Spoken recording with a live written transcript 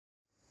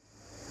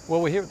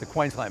Well, we're here at the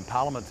Queensland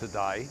Parliament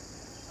today.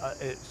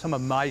 Some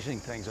amazing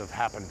things have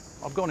happened.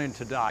 I've gone in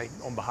today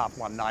on behalf of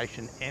One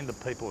Nation and the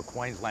people of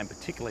Queensland,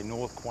 particularly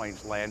North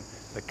Queensland,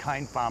 the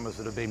cane farmers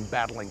that have been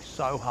battling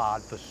so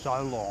hard for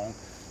so long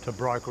to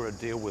broker a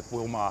deal with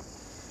Wilmar.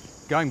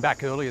 Going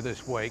back earlier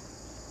this week,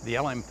 the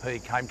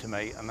LNP came to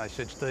me and they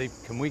said, Steve,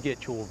 can we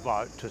get your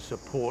vote to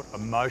support a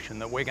motion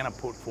that we're going to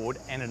put forward,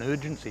 and an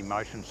urgency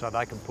motion so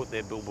they can put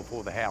their bill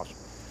before the House.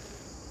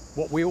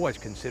 What we always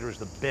consider is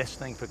the best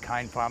thing for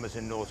cane farmers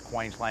in North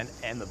Queensland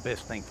and the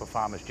best thing for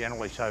farmers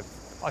generally. So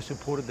I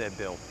supported their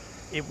bill.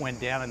 It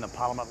went down in the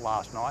Parliament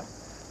last night.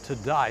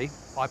 Today,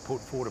 I put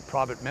forward a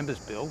private member's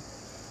bill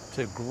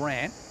to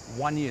grant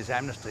 1 year's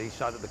amnesty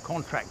so that the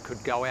contract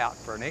could go out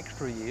for an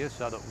extra year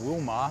so that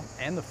Wilmar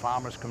and the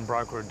farmers can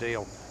broker a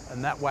deal.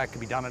 And that way it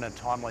can be done in a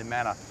timely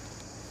manner.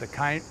 The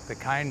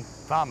cane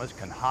farmers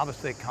can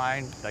harvest their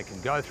cane, they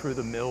can go through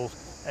the mills,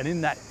 and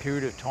in that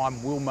period of time,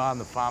 Wilmar and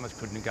the farmers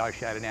could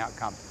negotiate an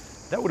outcome.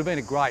 That would have been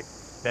a great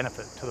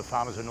benefit to the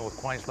farmers of North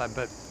Queensland,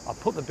 but I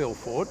put the bill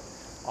forward.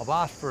 I've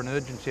asked for an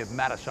urgency of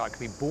matter so it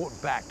can be brought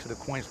back to the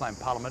Queensland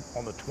Parliament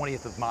on the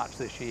 20th of March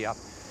this year.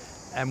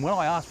 And when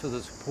I asked for the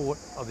support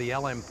of the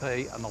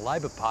LNP and the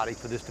Labor Party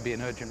for this to be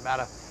an urgent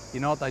matter, you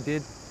know what they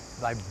did?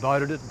 They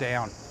voted it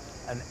down.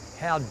 And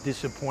how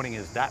disappointing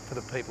is that for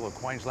the people of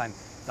Queensland?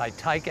 They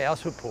take our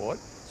support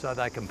so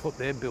they can put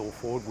their bill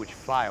forward, which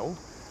failed.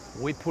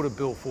 We put a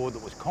bill forward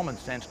that was common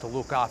sense to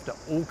look after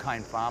all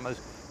cane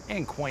farmers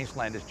and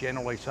Queenslanders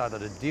generally so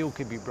that a deal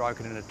could be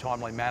broken in a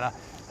timely manner,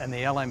 and the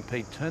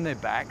LNP turned their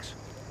backs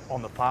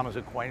on the farmers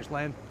of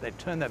Queensland. They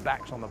turned their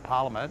backs on the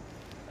Parliament,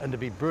 and to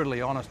be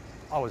brutally honest,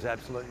 I was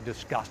absolutely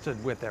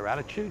disgusted with their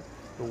attitude,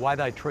 the way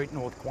they treat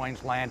North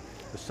Queensland,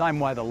 the same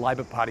way the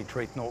Labor Party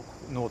treats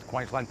North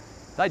Queensland.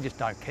 They just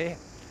don't care.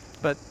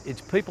 But it's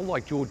people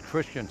like George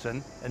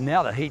Christensen, and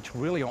now the heat's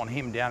really on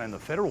him down in the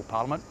federal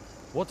Parliament.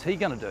 What's he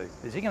going to do?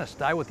 Is he going to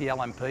stay with the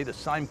LNP, the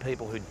same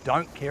people who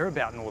don't care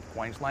about North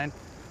Queensland,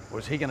 or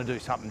is he going to do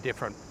something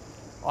different?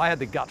 I had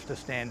the guts to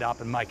stand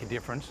up and make a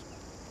difference.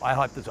 I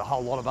hope there's a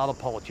whole lot of other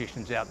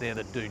politicians out there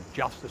that do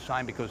just the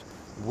same, because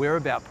we're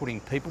about putting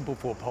people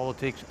before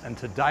politics, and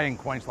today in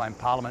Queensland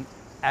Parliament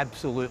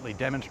absolutely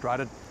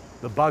demonstrated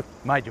the both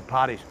major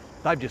parties,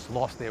 they've just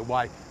lost their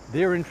way.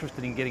 They're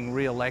interested in getting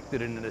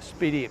re-elected in an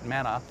expedient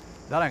manner.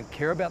 They don't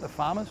care about the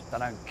farmers, they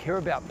don't care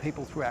about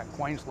people throughout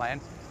Queensland,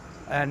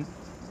 and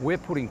we're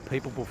putting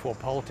people before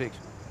politics.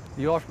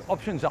 The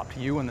option's up to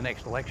you when the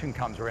next election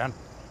comes around.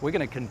 We're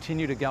going to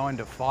continue to go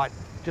into fight,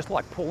 just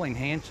like Pauline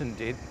Hanson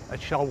did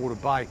at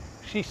Shoalwater Bay.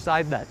 She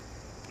saved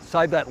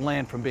that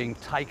land from being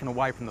taken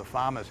away from the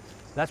farmers.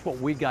 That's what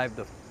we gave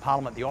the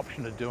Parliament the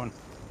option of doing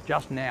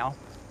just now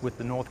with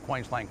the North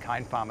Queensland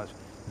cane farmers.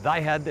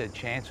 They had their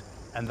chance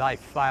and they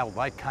failed.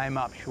 They came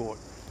up short.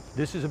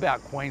 This is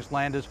about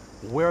Queenslanders,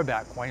 we're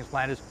about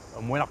Queenslanders,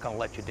 and we're not going to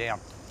let you down.